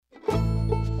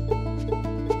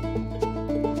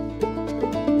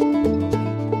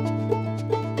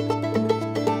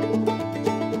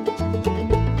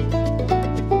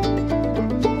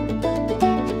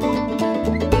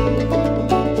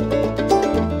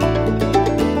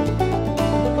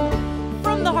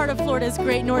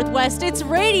Great Northwest. It's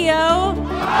radio.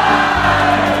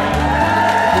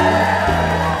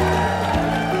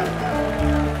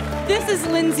 This is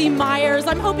Lindsay Myers.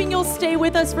 I'm hoping you'll stay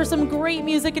with us for some great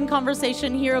music and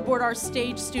conversation here aboard our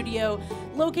stage studio,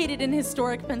 located in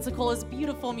historic Pensacola's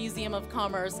beautiful Museum of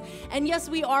Commerce. And yes,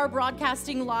 we are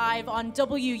broadcasting live on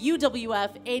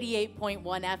WUWF 88.1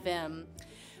 FM.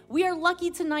 We are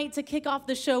lucky tonight to kick off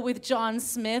the show with John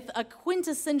Smith, a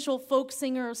quintessential folk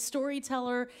singer,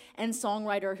 storyteller, and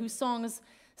songwriter whose songs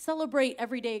celebrate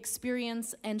everyday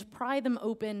experience and pry them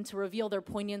open to reveal their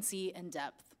poignancy and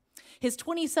depth. His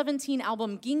 2017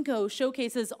 album, Ginkgo,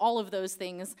 showcases all of those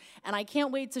things, and I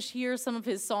can't wait to hear some of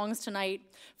his songs tonight.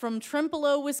 From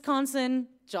Trempealeau, Wisconsin,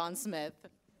 John Smith.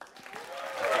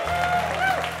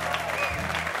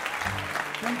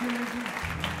 Thank you, Lindsay.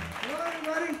 Hello,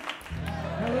 everybody.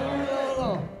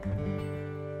 Hello.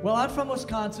 Well, I'm from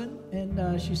Wisconsin,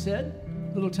 and she said,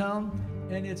 little town,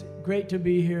 and it's great to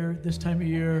be here this time of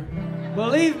year.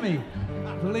 Believe me.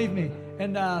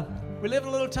 And we live in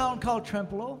a little town called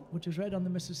Trempealeau, which is right on the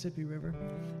Mississippi River.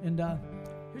 And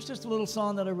here's just a little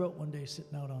song that I wrote one day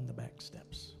sitting out on the back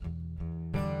steps.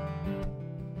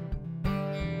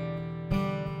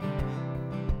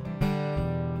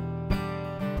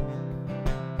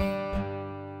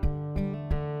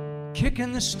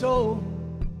 Kicking the stove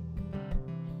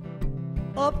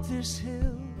up this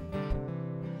hill,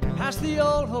 past the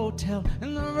old hotel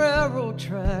and the railroad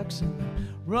tracks and the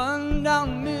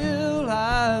run-down mill.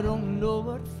 I don't know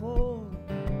what for,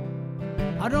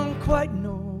 I don't quite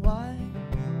know why.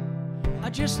 I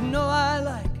just know I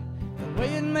like the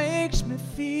way it makes me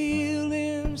feel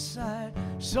inside.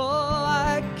 So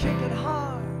I kick it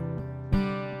hard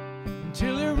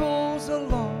until it rolls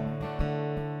along.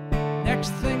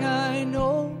 Next thing I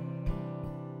know,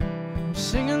 I'm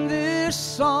singing this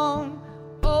song.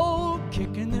 Oh,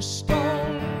 kicking this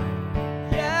stone,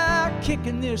 yeah,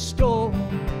 kicking this stone.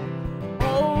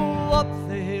 Oh, up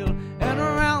the hill and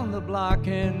around the block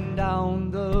and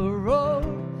down the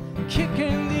road,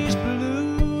 kicking these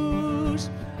blues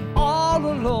all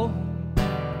alone,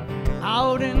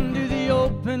 out into the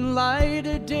open light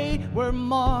of day where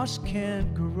moss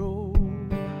can't grow.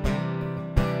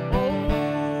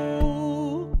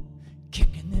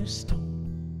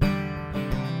 Stone.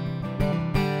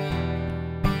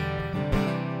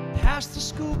 Past the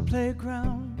school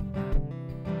playground,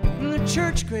 in the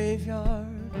church graveyard,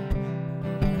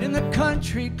 in the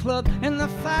country club, in the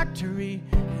factory,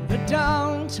 in the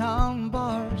downtown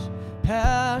bars,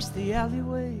 past the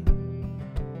alleyway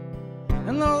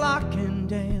and the lock and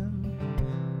dam,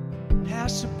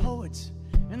 past the poets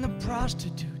and the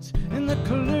prostitutes and the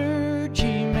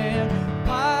clergyman,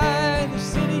 by the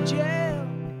city jail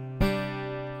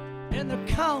in the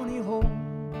county home,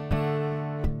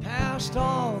 past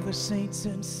all the saints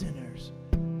and sinners,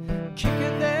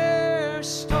 kicking their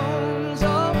stones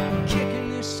up, kicking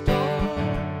this stone,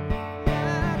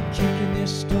 yeah, kicking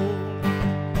this stone.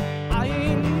 I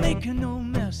ain't making no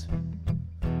mess,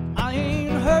 I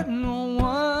ain't hurting no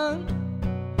one,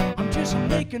 I'm just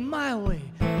making my way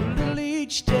a little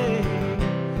each day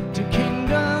to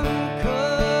kingdom come.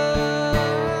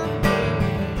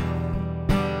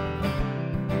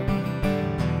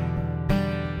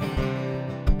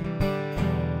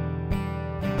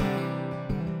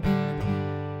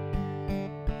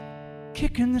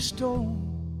 Kicking the stone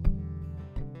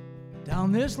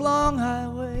down this long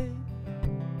highway,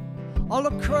 all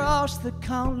across the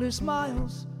countless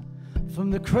miles,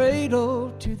 from the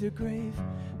cradle to the grave,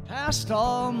 past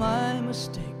all my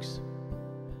mistakes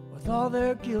with all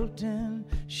their guilt and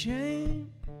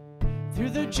shame, through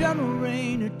the gentle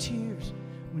rain of tears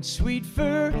when sweet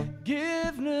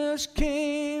forgiveness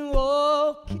came.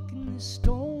 Oh, kicking this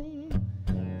stone,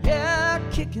 yeah,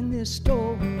 kicking this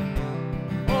stone.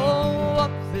 Oh,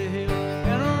 up the hill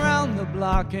and around the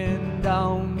block and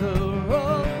down the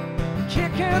road,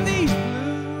 kicking these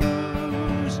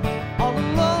blues all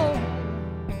alone,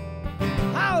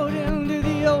 out into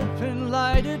the open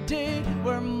light of day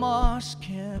where moss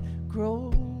can't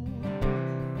grow.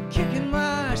 Kicking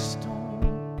my stone,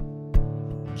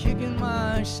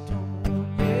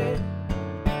 yeah.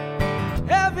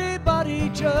 Everybody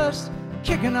just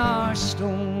kicking our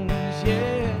stones,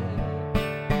 yeah.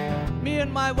 Me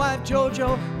and my wife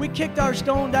Jojo, we kicked our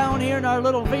stone down here in our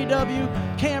little VW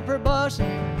camper bus.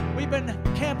 We've been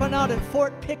camping out at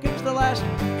Fort Pickens the last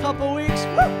couple weeks.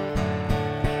 Woo!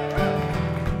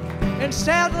 And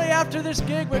sadly, after this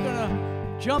gig, we're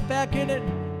gonna jump back in it,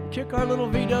 kick our little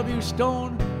VW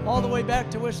stone all the way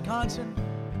back to Wisconsin.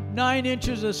 9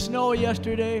 inches of snow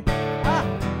yesterday.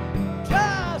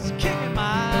 Just kicking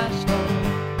my stone.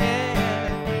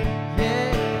 Yeah,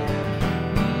 yeah.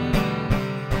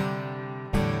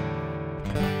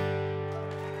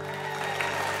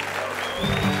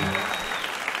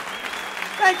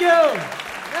 Thank you.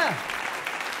 Yeah.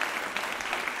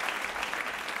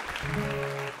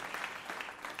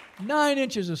 Nine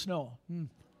inches of snow. And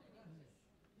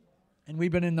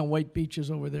we've been in the white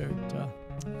beaches over there.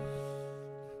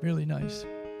 Really nice.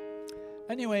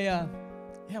 Anyway, yeah,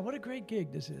 what a great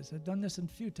gig this is. I've done this a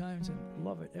few times and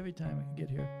love it every time I can get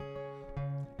here.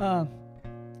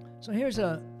 So here's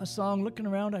a song. Looking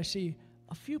around, I see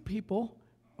a few people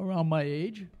around my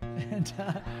age. And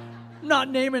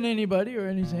not naming anybody or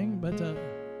anything, but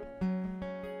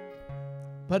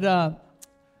a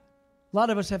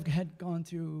lot of us have gone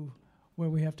through where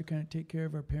we have to kind of take care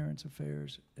of our parents'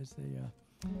 affairs as they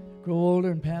grow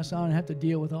older and pass on and have to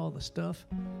deal with all the stuff.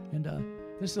 And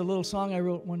this is a little song I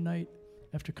wrote one night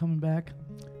after coming back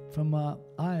from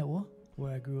Iowa,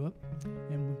 where I grew up,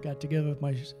 and we got together with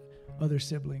my other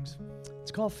siblings.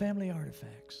 It's called Family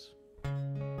Artifacts.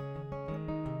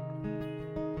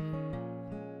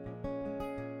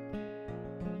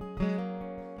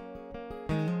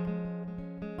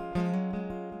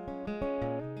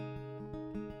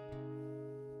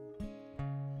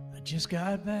 Just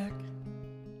got back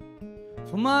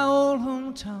from my old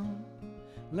hometown,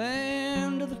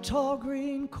 land of the tall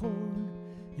green corn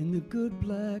and the good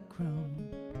black crown.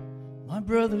 My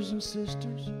brothers and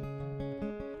sisters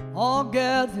all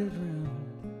gathered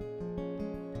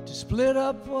round to split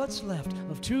up what's left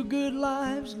of two good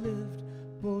lives lived,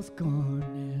 both gone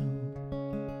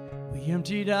now. We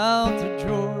emptied out the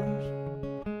drawers,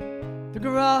 the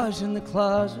garage and the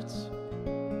closets,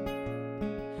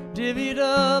 divvied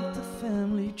up the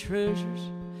family treasures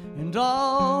and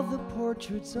all the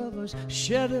portraits of us,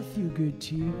 shed a few good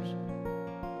tears,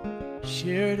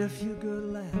 shared a few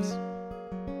good laughs.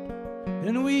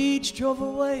 Then we each drove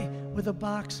away with a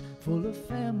box full of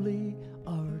family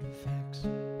artifacts.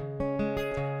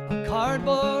 A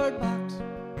cardboard box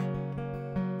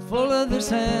full of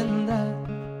this and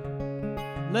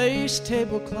that, lace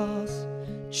tablecloths,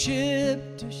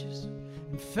 chipped dishes,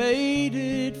 and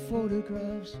faded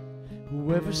photographs.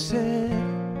 Whoever said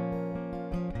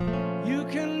you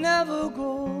can never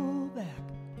go back,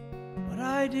 but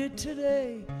I did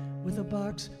today with a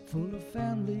box full of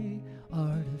family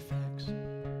artifacts.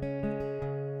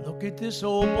 Look at this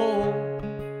old bowl,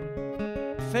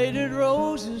 faded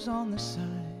roses on the side,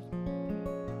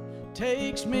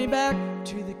 takes me back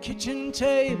to the kitchen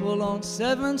table on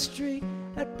 7th Street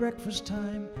at breakfast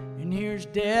time. And here's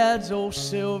Dad's old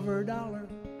silver dollar,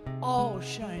 all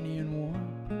shiny and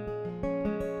warm,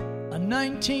 a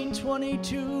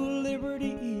 1922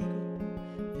 Liberty Eagle,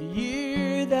 the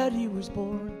year that he was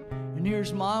born. And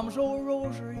here's Mom's old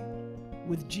rosary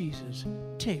with Jesus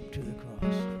taped to the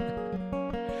cross.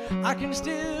 I can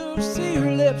still see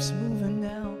her lips moving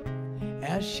now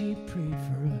as she prayed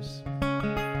for us.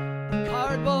 A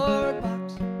cardboard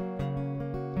box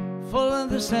full of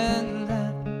this and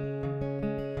that,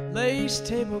 lace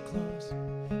tablecloths,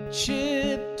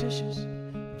 chipped dishes,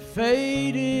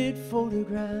 faded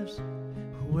photographs.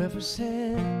 Whoever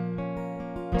said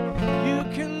you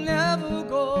can never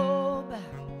go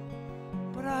back,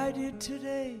 but I did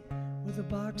today with a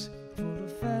box full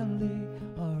of family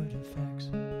artifacts.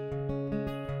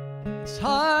 It's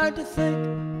hard to think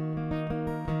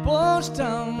it boils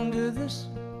down to this: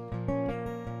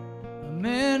 a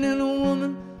man and a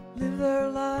woman live their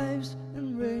lives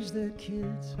and raise their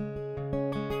kids.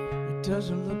 It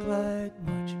doesn't look like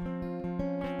much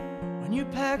when you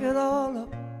pack it all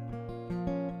up,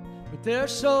 but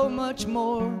there's so much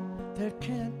more that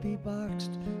can't be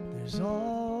boxed. There's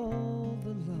all the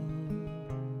love.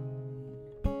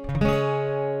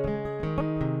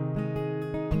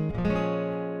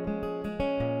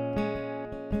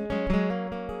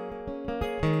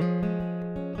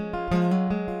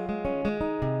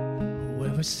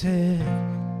 Whoever said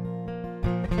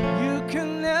you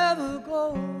can never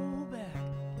go back,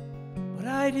 but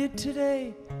I did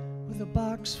today with a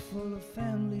box full of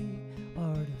family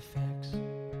artifacts.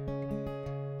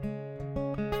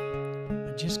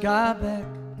 I just got back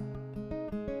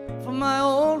from my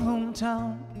old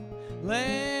hometown,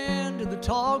 land of the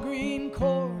tall green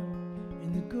corn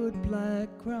and the good black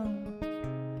ground.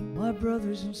 My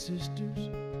brothers and sisters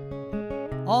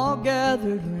all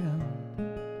gathered round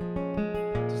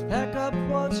to pack up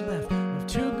what's left of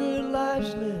two good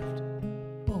lives lived,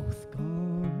 both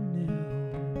gone now.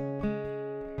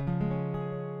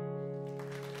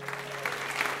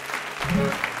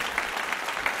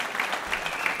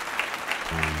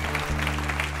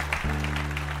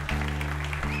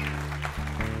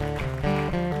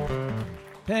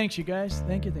 Thanks, you guys.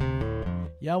 Thank you.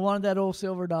 Yeah, I wanted that old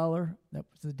silver dollar. That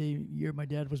was the year my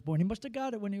dad was born. He must have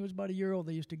got it when he was about a year old.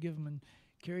 They used to give him in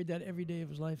carried that every day of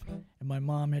his life. And my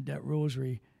mom had that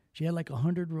rosary. She had like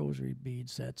 100 rosary bead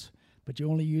sets, but you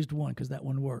only used one because that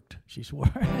one worked, she swore.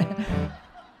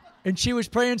 And she was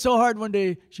praying so hard one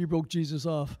day, she broke Jesus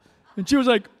off. And she was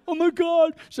like, oh my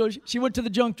God. So she went to the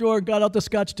junk drawer and got out the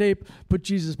Scotch tape, put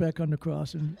Jesus back on the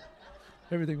cross, and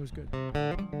everything was good.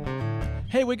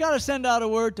 Hey, we got to send out a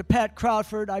word to Pat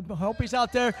Crawford. I hope he's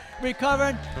out there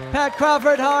recovering. Pat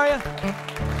Crawford, how are you?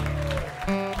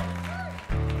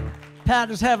 Pat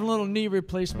is having a little knee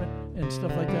replacement and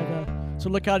stuff like that. So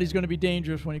look out, he's going to be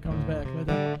dangerous when he comes back.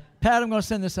 But, Pat, I'm going to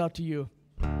send this out to you.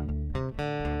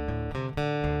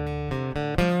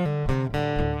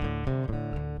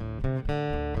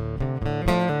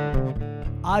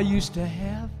 I used to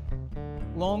have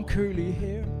long curly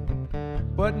hair,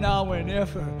 but now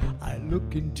whenever I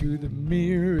look into the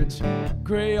mirror, it's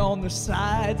gray on the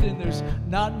sides and there's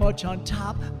not much on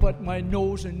top, but my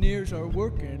nose and ears are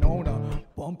working on a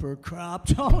bumper crop.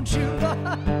 Don't you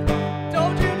love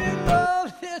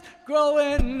this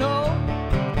growing old?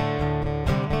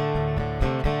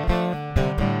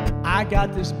 I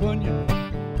got this bunion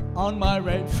on my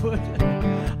right foot.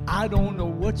 I don't know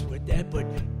what's with that, but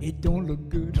it don't look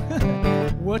good.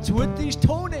 What's with these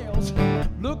toenails?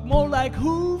 Look more like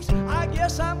hooves. I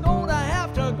guess I'm gonna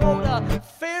have to go to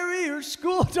farrier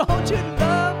school. Don't you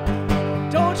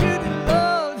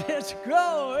love this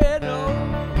growing old?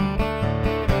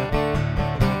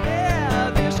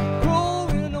 Yeah, this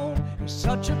growing old is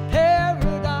such a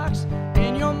paradox.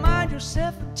 In your mind you're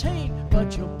 17,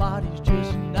 but your body's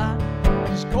just not.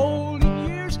 These golden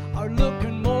years are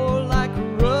looking more like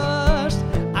rust.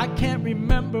 I can't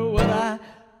remember what I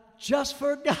just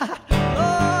forgot.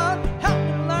 Lord, help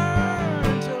me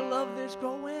learn to love this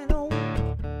growing old.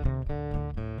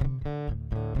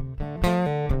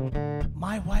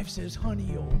 My wife says,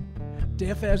 honey, oh,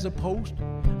 deaf as a post.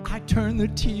 I turn the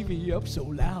TV up so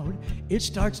loud it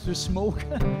starts to smoke.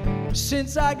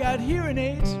 Since I got hearing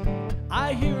aids,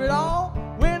 I hear it all.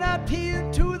 When I pee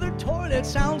into the toilet,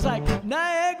 sounds like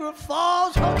Niagara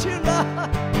Falls. Don't you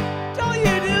love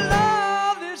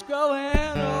this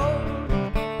growing old?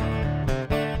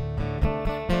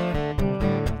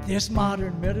 This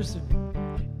modern medicine,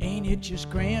 ain't it just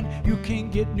grand? You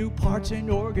can get new parts and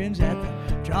organs at the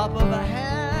drop of a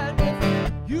hat.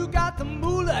 If you got the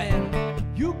moolah and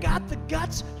you got the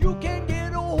guts, you can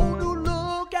get a whole new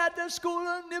look at the school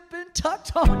of nip and tuck.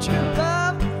 Don't you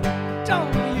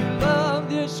love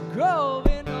this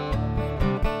growing old?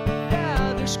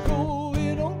 Yeah, this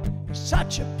growing old is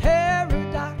such a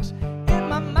paradox. In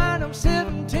my mind I'm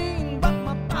 17, but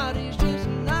my body's just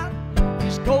not.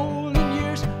 These golden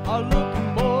years are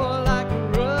looking more like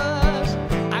rust.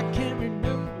 I can't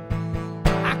remember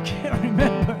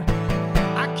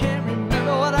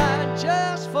what I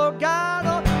just forgot.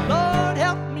 Oh, Lord,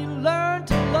 help me learn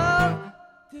to love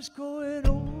this growing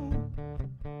old.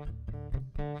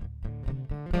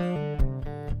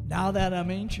 Now that I'm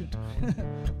ancient,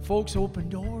 folks open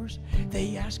doors.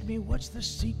 They ask me what's the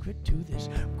secret to this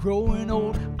growing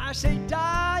old. I say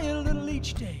die a little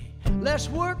each day, less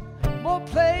work, more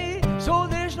play, so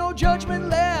there's no judgment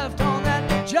left on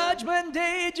that judgment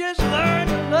day. Just learn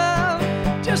to love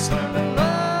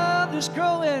this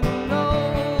growing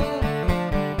old.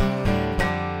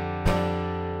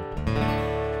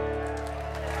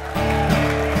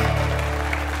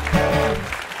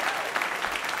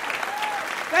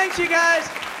 Thanks, you guys.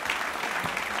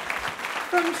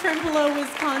 From Trempealeau,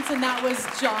 Wisconsin, that was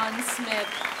John Smith.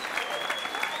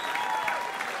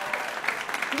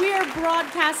 We are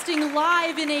broadcasting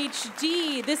live in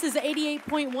HD. This is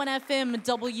 88.1 FM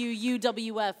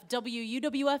WUWF,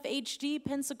 WUWF HD,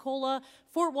 Pensacola,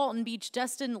 Fort Walton Beach,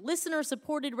 Destin,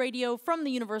 listener-supported radio from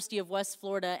the University of West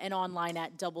Florida and online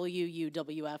at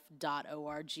wuwf.org.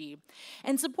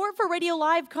 And support for Radio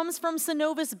Live comes from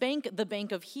Synovus Bank, the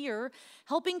bank of here,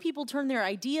 helping people turn their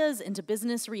ideas into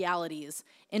business realities.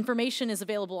 Information is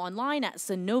available online at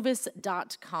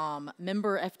synovus.com,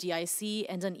 member FDIC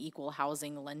and an equal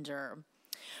housing lender.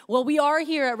 Well, we are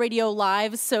here at Radio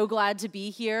Live, so glad to be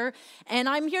here. And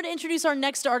I'm here to introduce our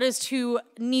next artist who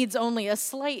needs only a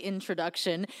slight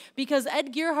introduction because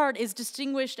Ed Gearhart is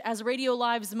distinguished as Radio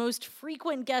Live's most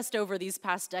frequent guest over these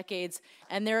past decades,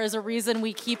 and there is a reason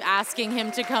we keep asking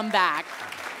him to come back.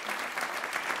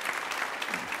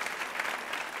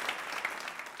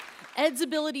 Ed's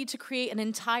ability to create an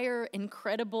entire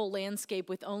incredible landscape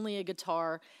with only a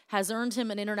guitar has earned him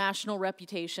an international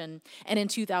reputation and in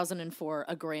 2004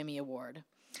 a Grammy Award.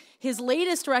 His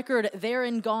latest record, There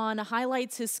and Gone,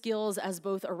 highlights his skills as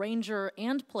both arranger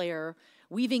and player,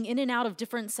 weaving in and out of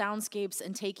different soundscapes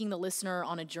and taking the listener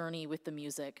on a journey with the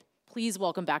music. Please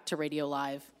welcome back to Radio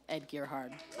Live, Ed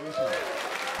Gerhard.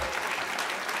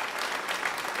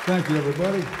 Thank you,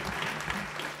 everybody.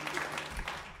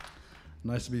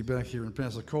 Nice to be back here in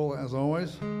Pensacola, as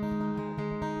always.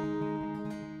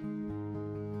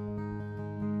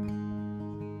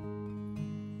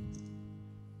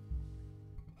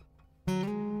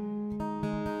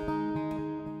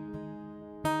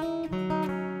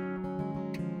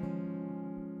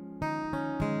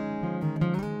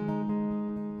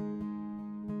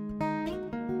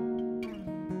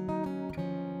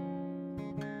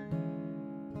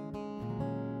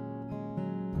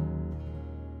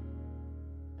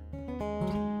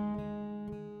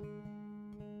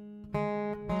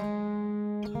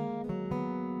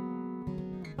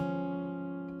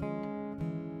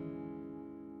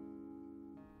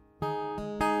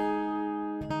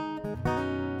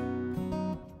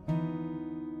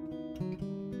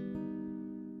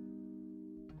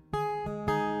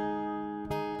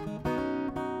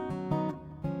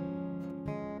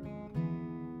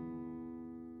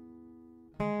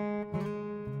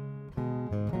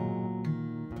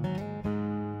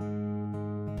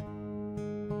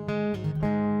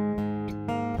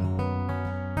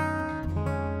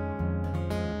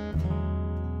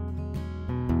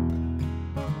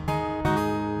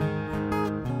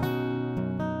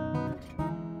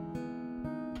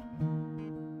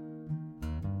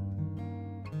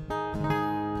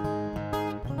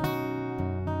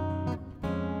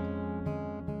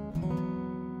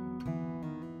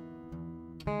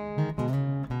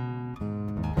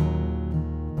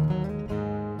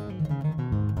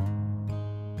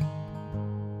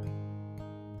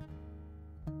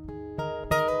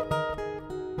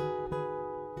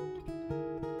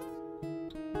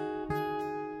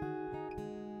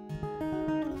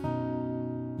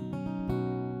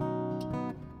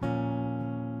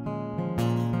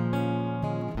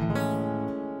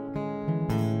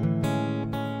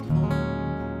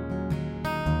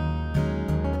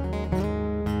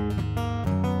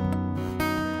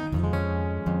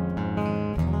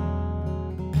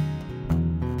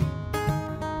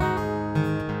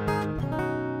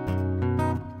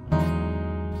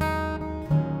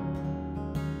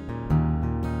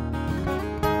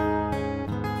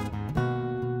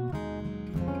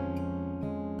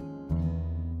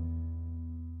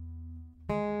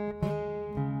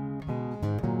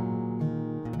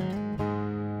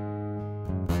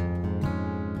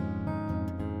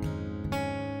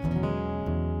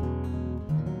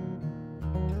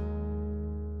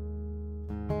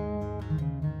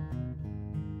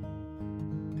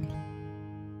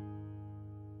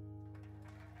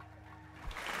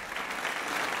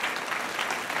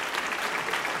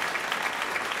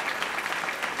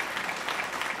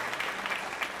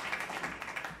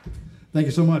 Thank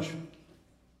you so much.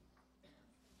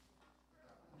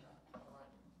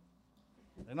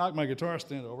 They knocked my guitar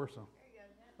stand over, so.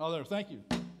 Oh, there, thank you.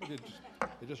 It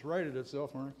just righted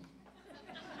itself, Mark.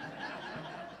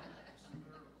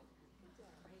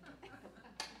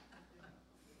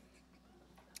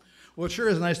 Well, it sure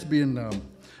is nice to be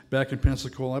back in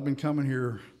Pensacola. I've been coming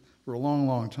here for a long,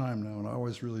 long time now, and I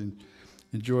always really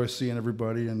enjoy seeing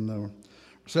everybody. And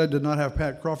sad to not have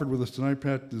Pat Crawford with us tonight.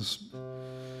 Pat is,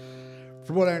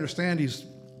 from what I understand, he's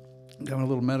having a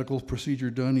little medical procedure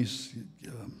done. He's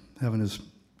having his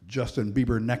Justin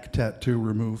Bieber neck tattoo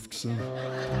removed. So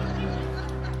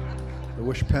I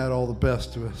wish Pat all the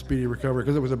best to a speedy recovery,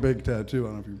 because it was a big tattoo.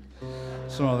 I don't know if you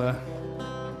saw that.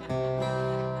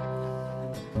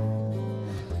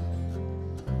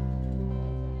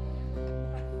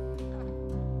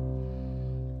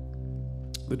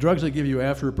 The drugs they give you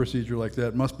after a procedure like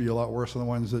that must be a lot worse than the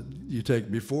ones that you take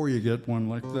before you get one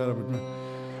like that.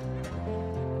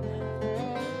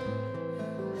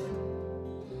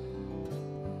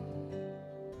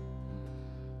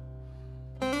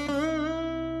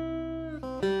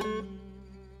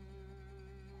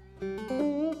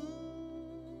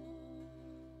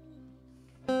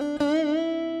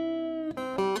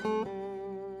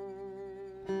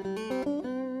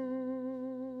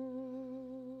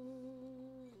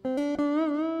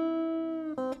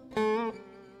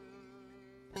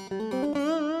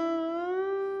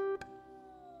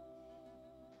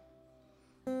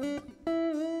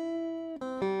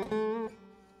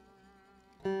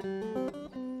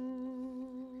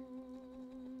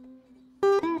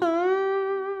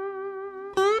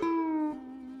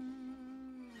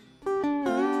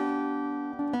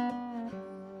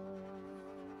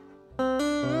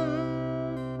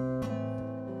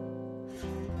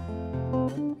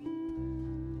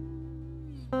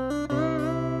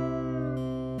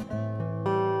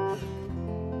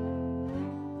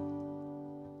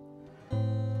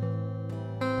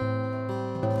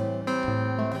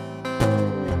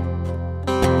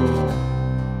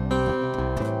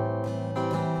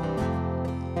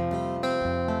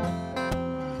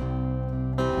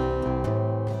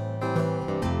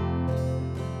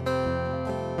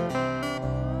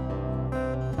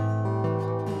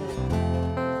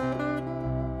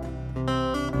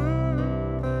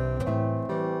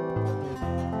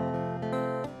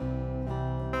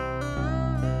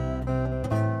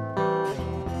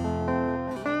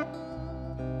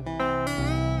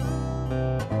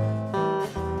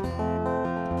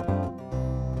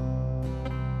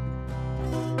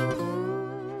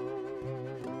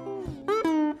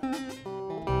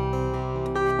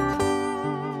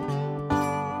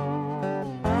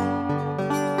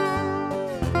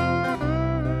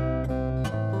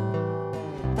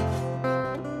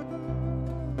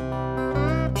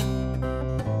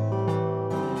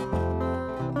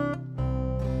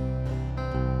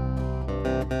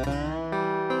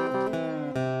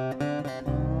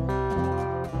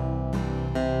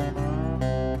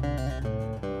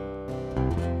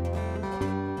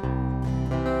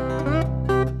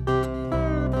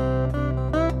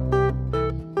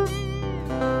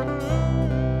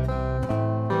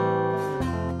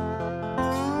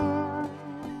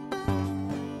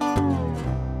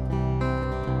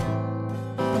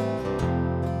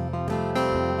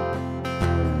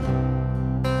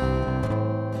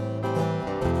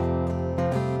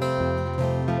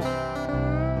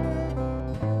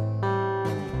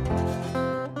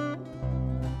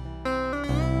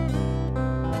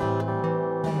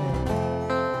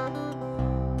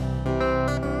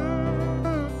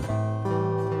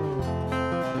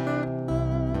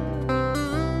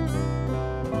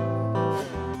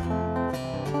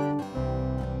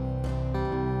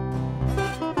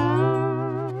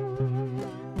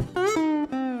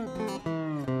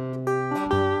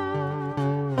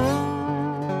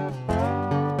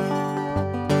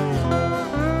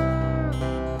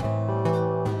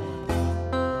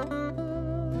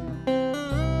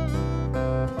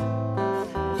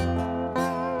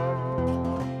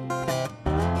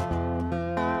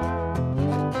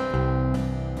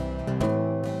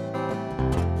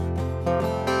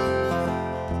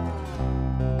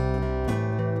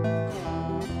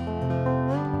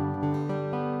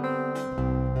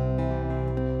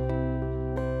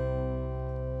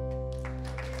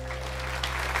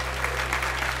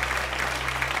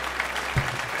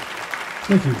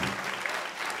 Thank you.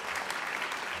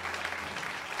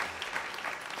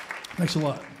 Thanks a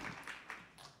lot.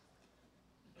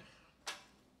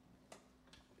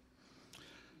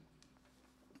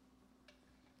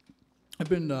 I've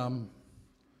been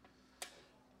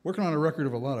working on a record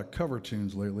of a lot of cover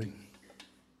tunes lately.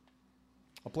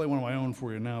 I'll play one of my own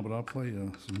for you now, but I'll play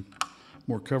some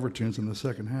more cover tunes in the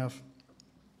second half.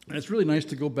 And it's really nice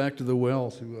to go back to the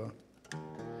well to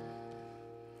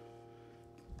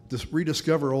just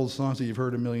rediscover old songs that you've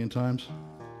heard a million times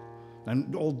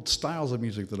and old styles of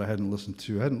music that I hadn't listened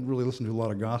to. I hadn't really listened to a lot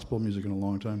of gospel music in a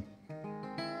long time.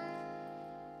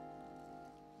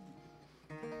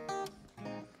 I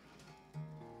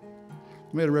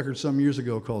made a record some years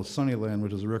ago called Sunnyland,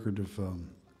 which is a record of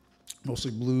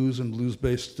mostly blues and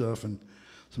blues-based stuff and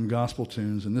some gospel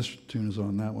tunes, and this tune is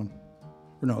on that one.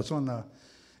 Or no, it's not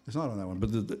on that one,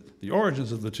 but the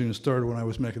origins of the tune started when I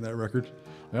was making that record.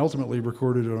 I ultimately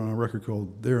recorded it on a record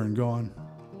called There and Gone.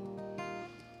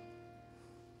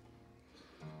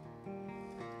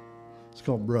 It's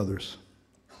called Brothers.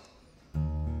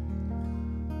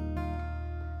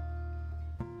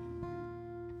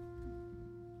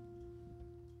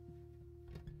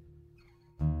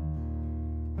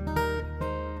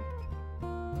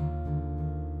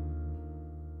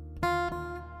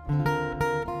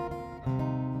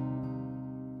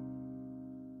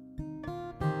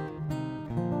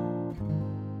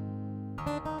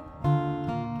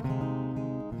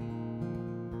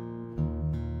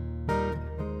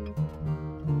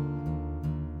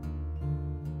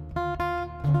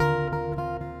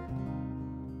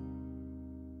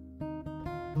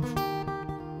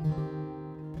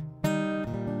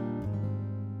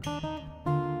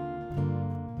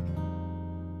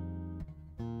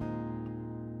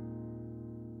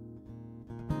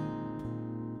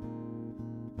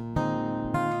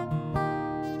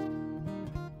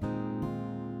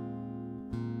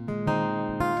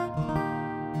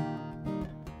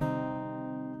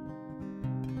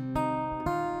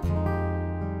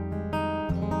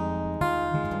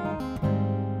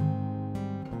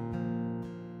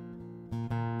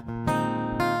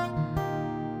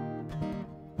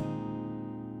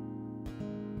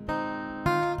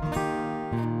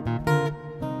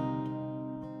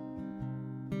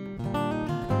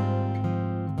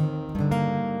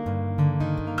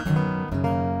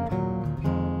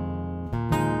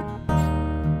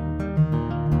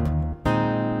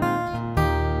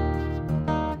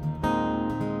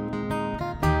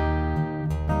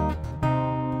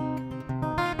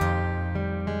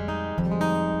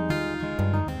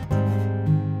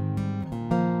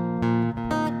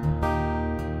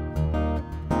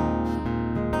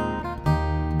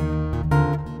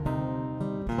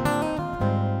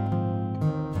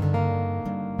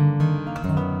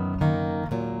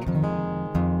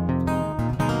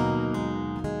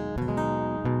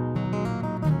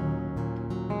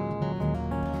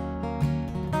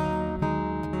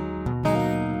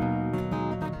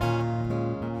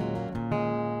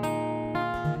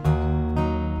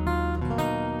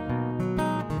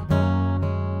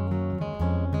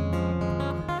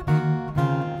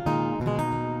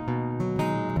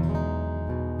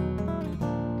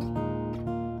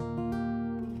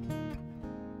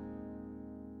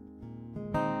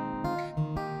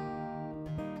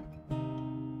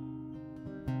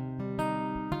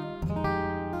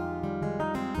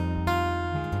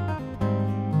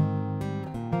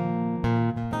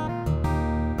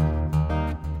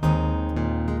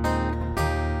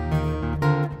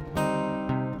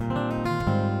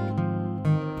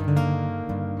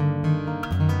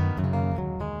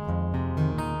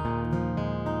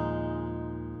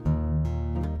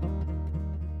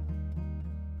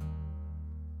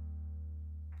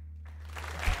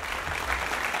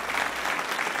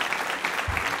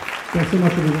 Thanks so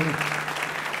much, everyone.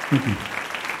 Thank you.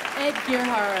 Ed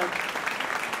Gerhard.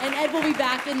 And Ed will be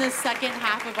back in the second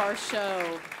half of our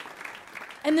show.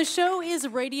 And the show is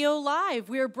Radio Live.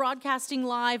 We are broadcasting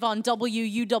live on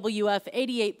WUWF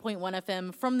 88.1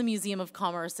 FM from the Museum of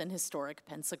Commerce in historic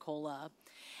Pensacola.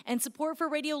 And support for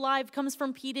Radio Live comes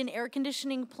from Peden Air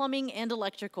Conditioning, Plumbing, and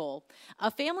Electrical,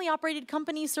 a family-operated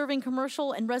company serving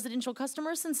commercial and residential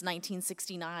customers since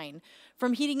 1969.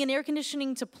 From heating and air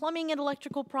conditioning to plumbing and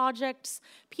electrical projects,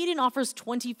 Peden offers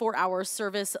 24-hour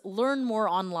service. Learn more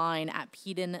online at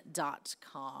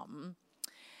peden.com.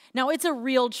 Now, it's a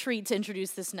real treat to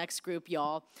introduce this next group,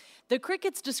 y'all. The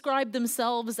Crickets describe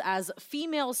themselves as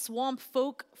female swamp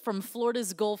folk from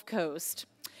Florida's Gulf Coast.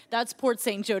 That's Port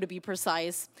St. Joe, to be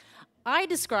precise. I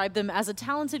describe them as a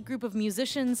talented group of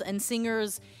musicians and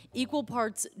singers, equal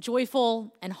parts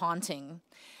joyful and haunting.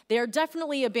 They are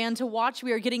definitely a band to watch.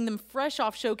 We are getting them fresh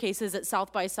off showcases at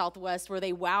South by Southwest, where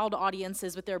they wowed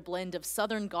audiences with their blend of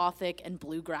Southern Gothic and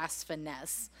bluegrass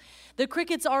finesse. The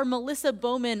Crickets are Melissa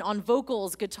Bowman on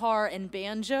vocals, guitar, and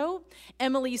banjo,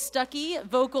 Emily Stuckey,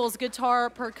 vocals, guitar,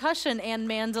 percussion, and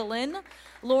mandolin,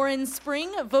 Lauren Spring,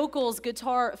 vocals,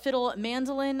 guitar, fiddle,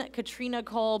 mandolin, Katrina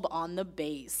Kolb on the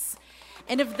bass.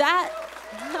 And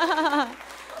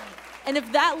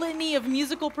if that litany of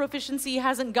musical proficiency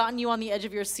hasn't gotten you on the edge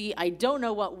of your seat, I don't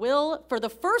know what will. For the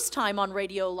first time on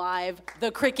Radio Live, the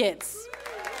Crickets.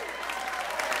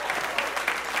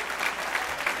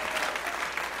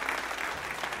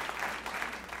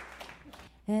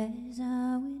 As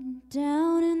I went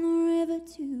down in the river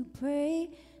to pray,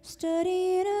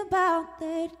 studying about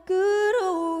that good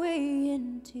old way,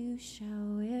 and to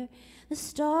shall wear the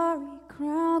starry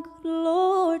crown, good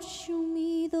Lord, show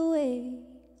me the way.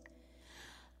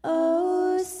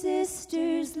 Oh,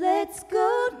 sisters, let's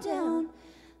go down,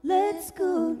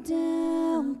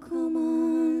 come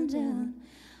on down.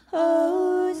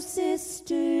 Oh,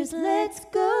 sisters, let's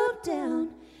go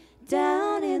down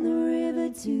in the river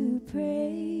to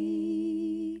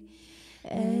pray.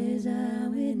 As I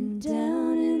went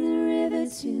down in the river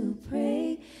to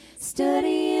pray,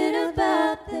 studying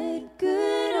about that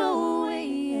good old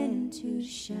way, and to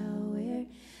shall wear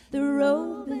the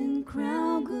robe and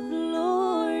crown, good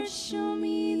Lord, show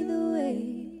me the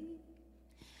way.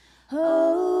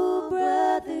 Oh,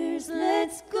 brothers,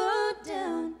 let's go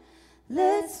down,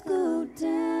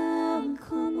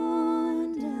 come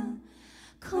on down.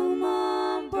 Come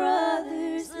on,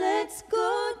 brothers, let's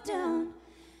go down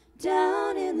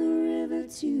in the river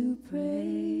to pray.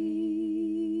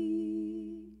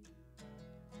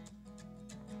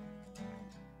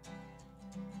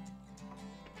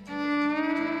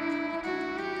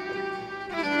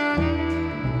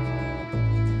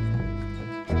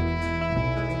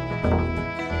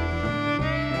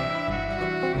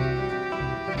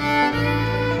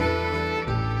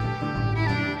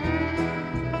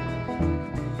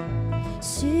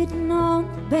 Sitting on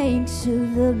the banks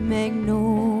of the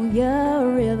Magnolia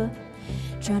River,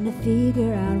 trying to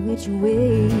figure out which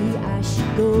way I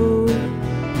should go.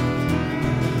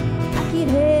 I could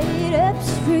head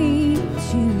upstream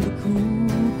to the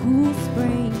cool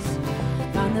springs,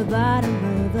 find the bottom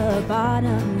of the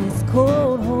bottomless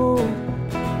cold hole.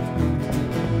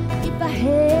 If I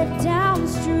head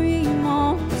downstream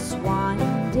on the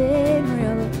Swindon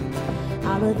River,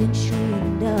 I'll eventually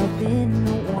end up in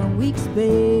the Warm Weeks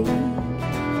Bay.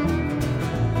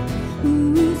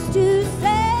 Who's to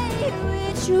say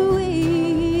which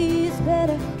way is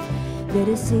better? The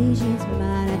decision's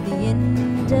mine at the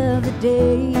end of the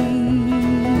day.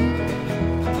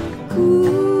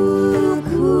 Cool,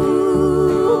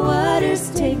 cool waters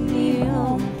take me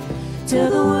home to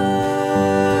the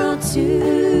world to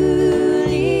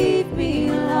leave me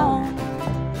alone.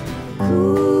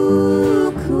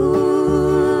 Cool,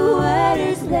 cool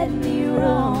waters let me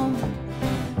roam.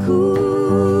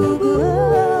 Cool,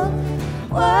 cool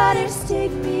waters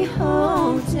take me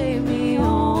home, take me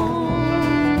home.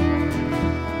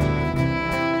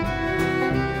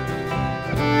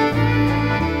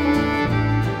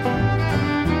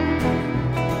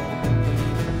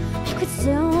 I could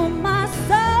sell my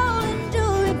soul and do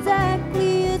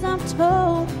exactly as I'm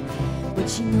told,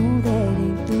 but you know that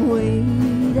ain't the way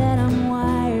that I'm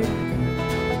wired.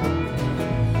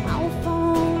 I'll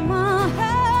follow my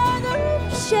heart through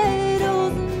the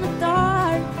shadows in the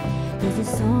dark, 'cause the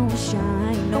sun will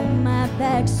shine on my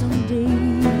back someday.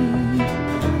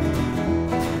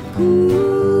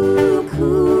 Cool,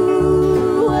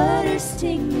 cool waters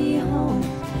take me home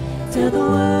to the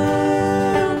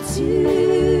world to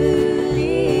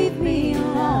leave me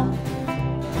alone.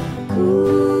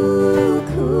 Cool,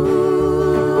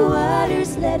 cool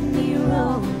waters let me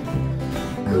roam.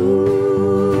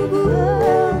 Cool,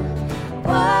 cool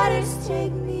waters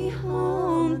take me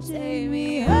home, take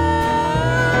me home.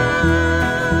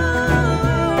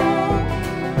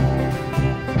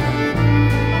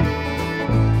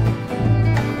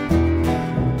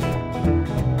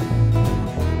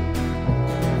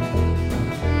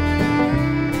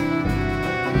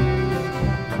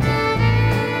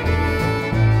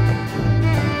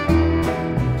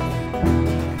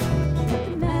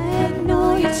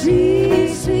 Magnolia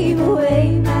trees sweep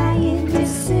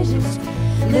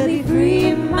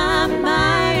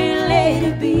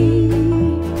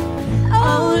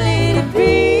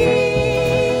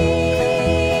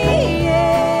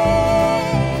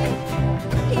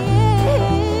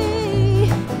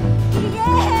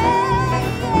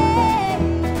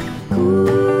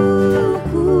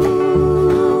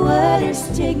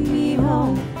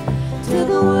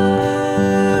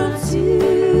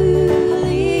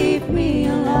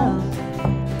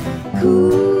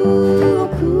Cool,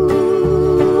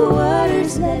 cool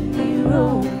waters, let me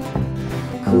roam.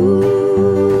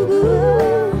 Cool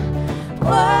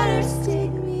waters,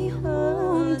 take me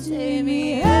home, take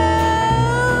me home.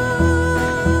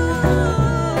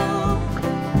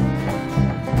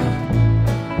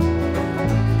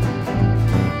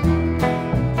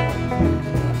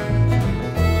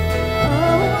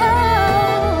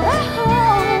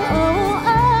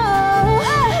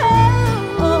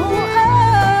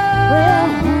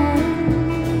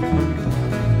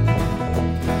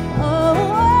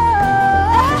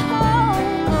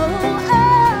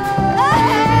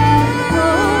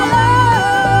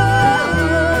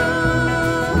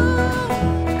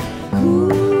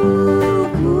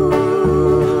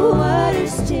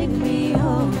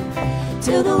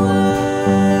 Till the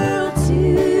world to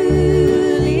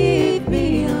leave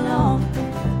me alone.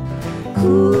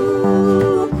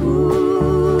 Cool,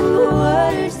 cool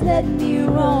waters, let me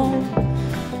roam.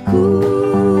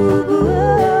 Cool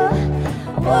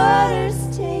waters,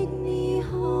 take me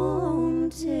home,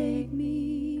 take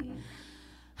me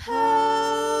home.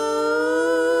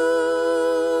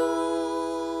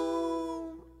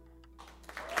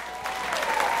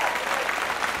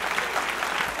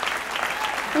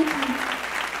 Thank you.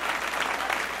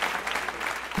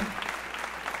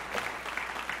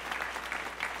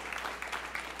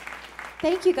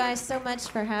 Thank you guys so much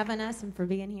for having us and for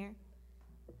being here.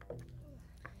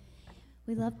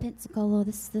 We love Pensacola.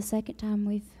 This is the second time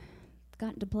we've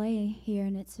gotten to play here,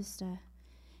 and it's just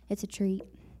it's a treat.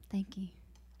 Thank you.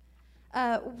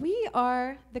 We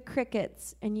are the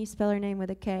Crickets, and you spell our name with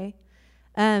a K.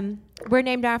 We're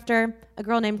named after a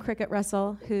girl named Cricket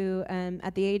Russell, who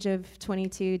at the age of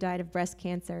 22 died of breast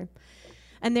cancer.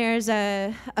 And there's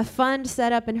a fund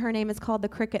set up, and her name is called the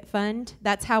Cricket Fund.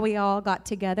 That's how we all got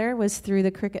together, was through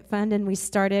the Cricket Fund, and we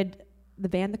started the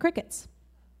band The Crickets.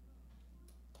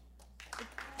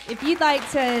 If you'd like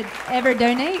to ever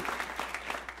donate,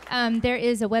 there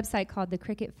is a website called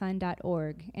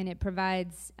thecricketfund.org, and it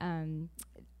provides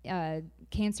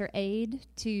cancer aid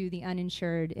to the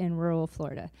uninsured in rural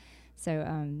Florida. So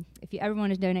if you ever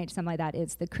want to donate to something like that,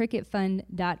 it's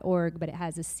thecricketfund.org, but it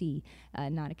has a C,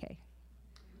 not a K.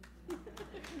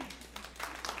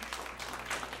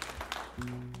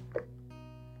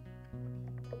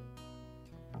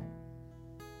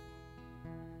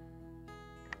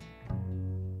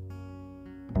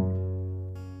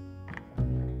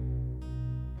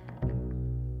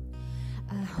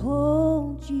 I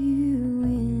hold you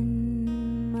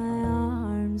in my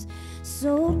arms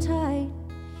so tight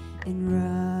and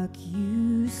rock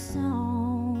you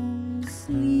sound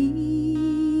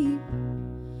asleep.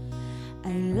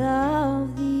 I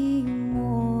love thee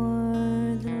more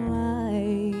than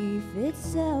life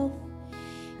itself.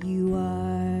 You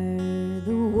are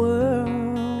the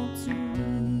world to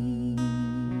me.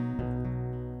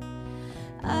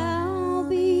 I'll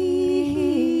be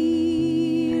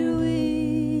here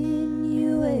when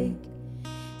you wake.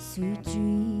 Sweet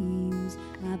dreams,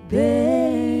 my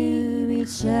baby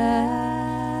child.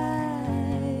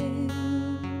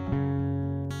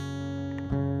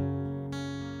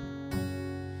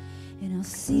 And I'll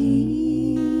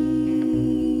sing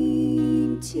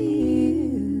to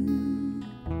you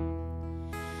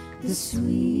the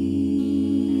sweetest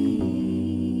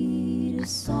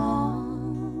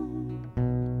song,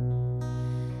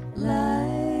 like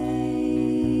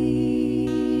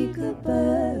a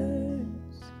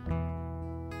bird's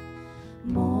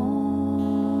morning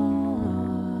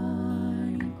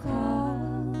call.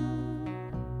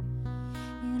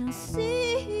 And I'll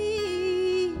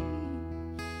sing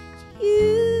to you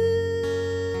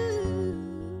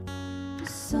the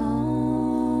song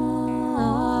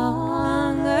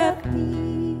of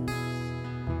peace.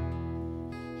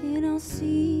 And I'll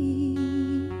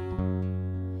sing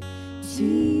to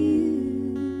you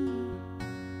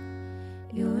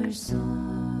your song.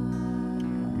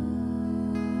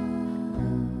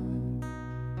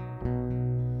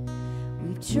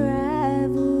 We've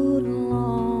traveled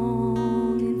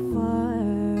long and far,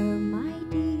 my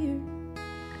dear.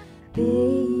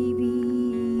 Baby,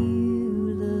 you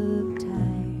look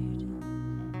tired.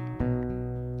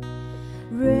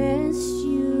 Rest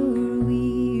your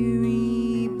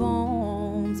weary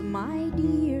bones, my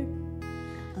dear,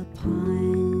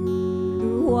 upon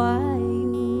the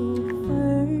wild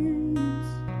ferns.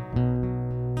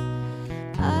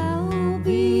 I'll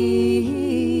be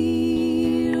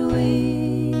here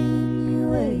when you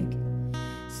wake.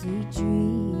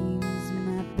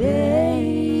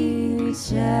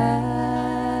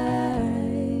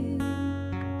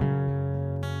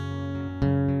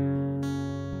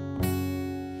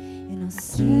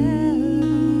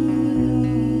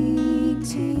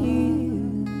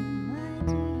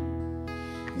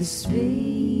 the sweetest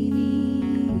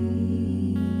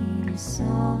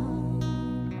song.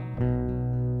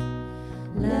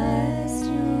 Last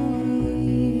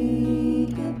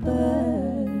week of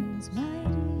birds, my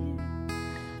dear,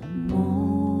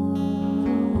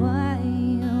 among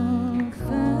wild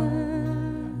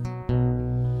fern,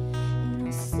 and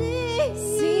I'll sing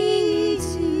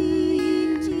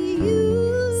to you,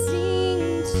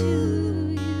 sing to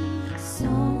you,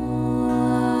 song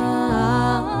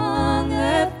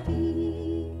of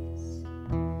peace,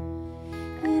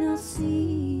 and I'll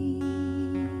sing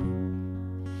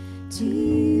to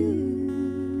you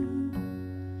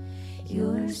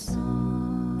your song.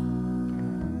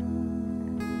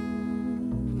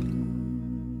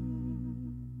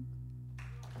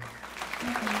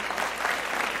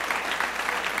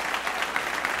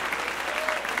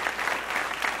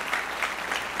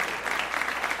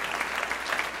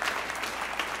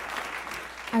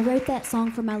 I wrote that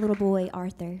song for my little boy,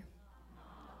 Arthur.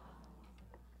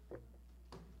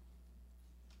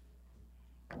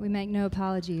 We make no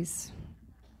apologies.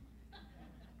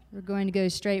 We're going to go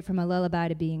straight from a lullaby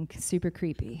to being super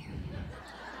creepy.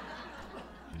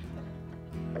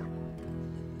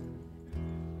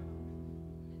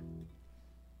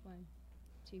 One,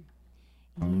 two.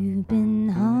 You've been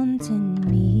haunting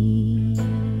me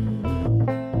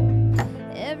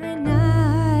every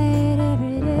night,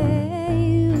 every day.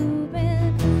 You've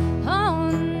been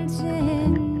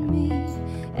haunting me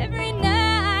every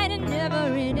night and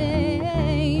every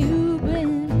day. You've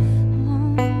been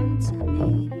haunting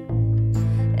me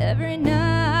every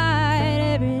night,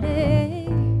 every day.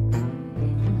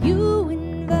 You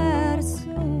invite a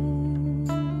soul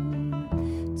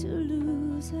to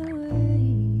lose her way.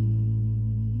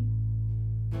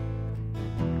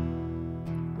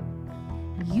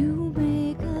 You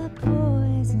make a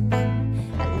poison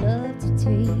I love to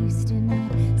taste, and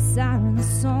that siren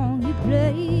song you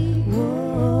play.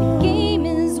 The game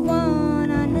is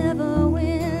one I never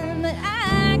win, but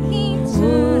I can't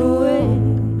turn away.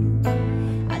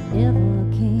 I never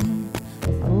came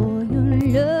for your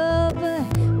love, but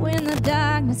when the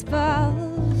darkness falls,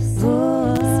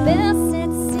 the spell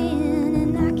sets in,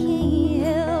 and I can't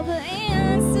help but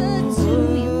answer to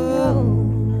your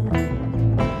call.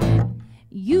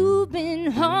 You've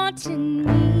been haunting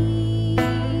me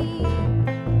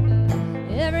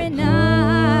every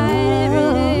night, every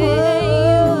day.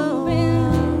 You've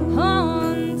been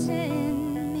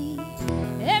haunting me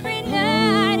every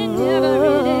night and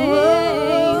every day.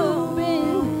 You've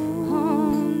been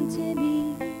haunting me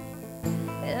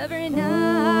every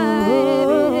night,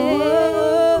 every day.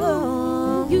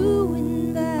 You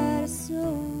invite a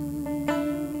soul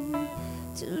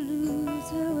to lose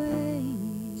her way.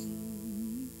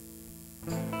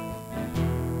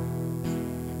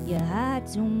 Your heart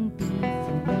don't beat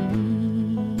for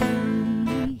me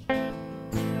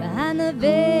behind the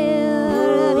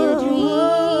veil of your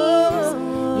dreams.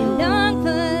 You long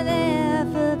for their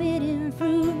forbidden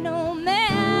fruit, no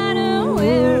matter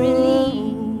where it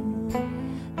leads.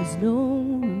 There's no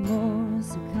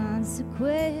remorse or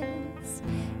consequence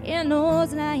in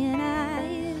those lying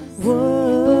eyes.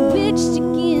 Bewitched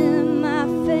again, my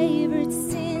favorite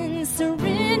sin,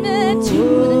 surrender to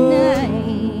the night.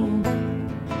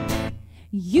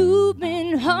 You've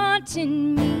been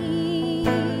haunting me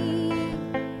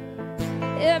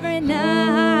every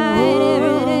night,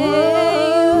 every day.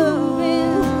 You've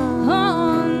been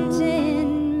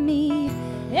haunting me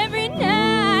every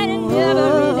night and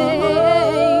every day.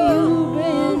 You've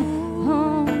been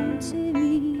haunting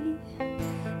me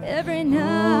every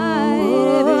night,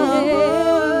 every day.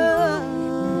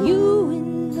 You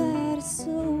invite a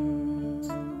soul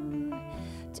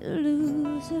to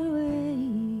lose her way.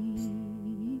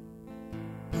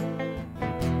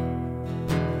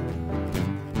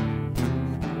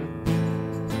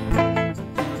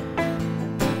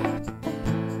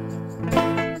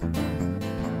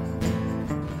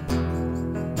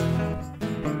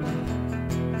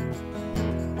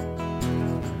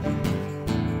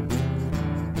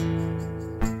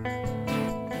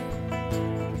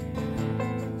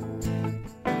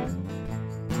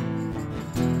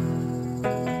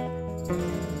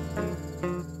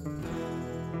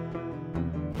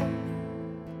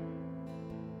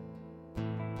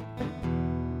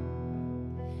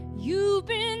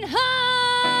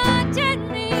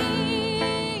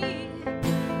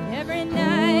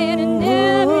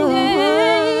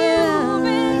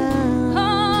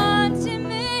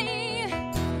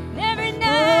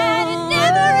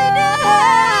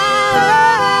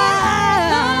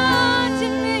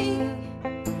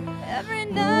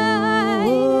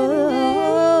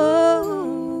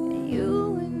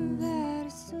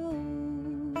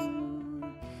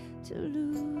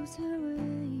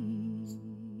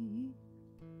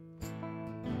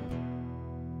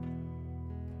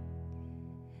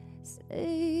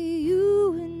 Say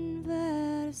you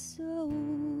invite a soul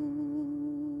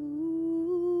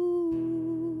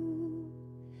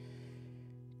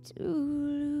to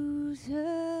lose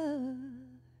her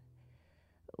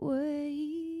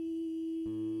way.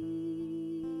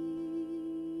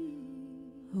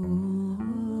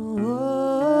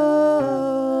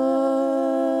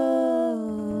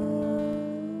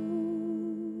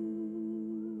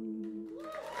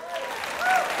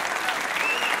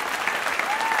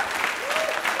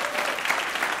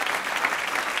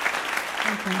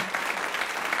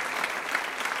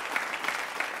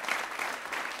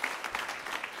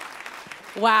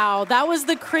 Wow, that was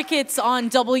the Crickets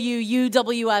on WUWF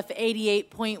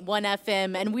 88.1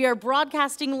 FM, and we are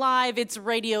broadcasting live. It's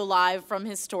Radio Live from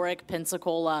historic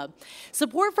Pensacola.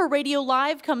 Support for Radio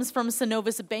Live comes from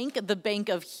Synovus Bank, the bank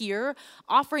of here,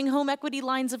 offering home equity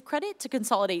lines of credit to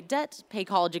consolidate debt, pay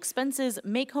college expenses,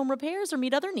 make home repairs, or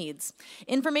meet other needs.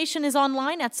 Information is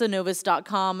online at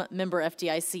synovus.com, member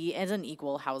FDIC, and an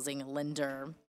equal housing lender.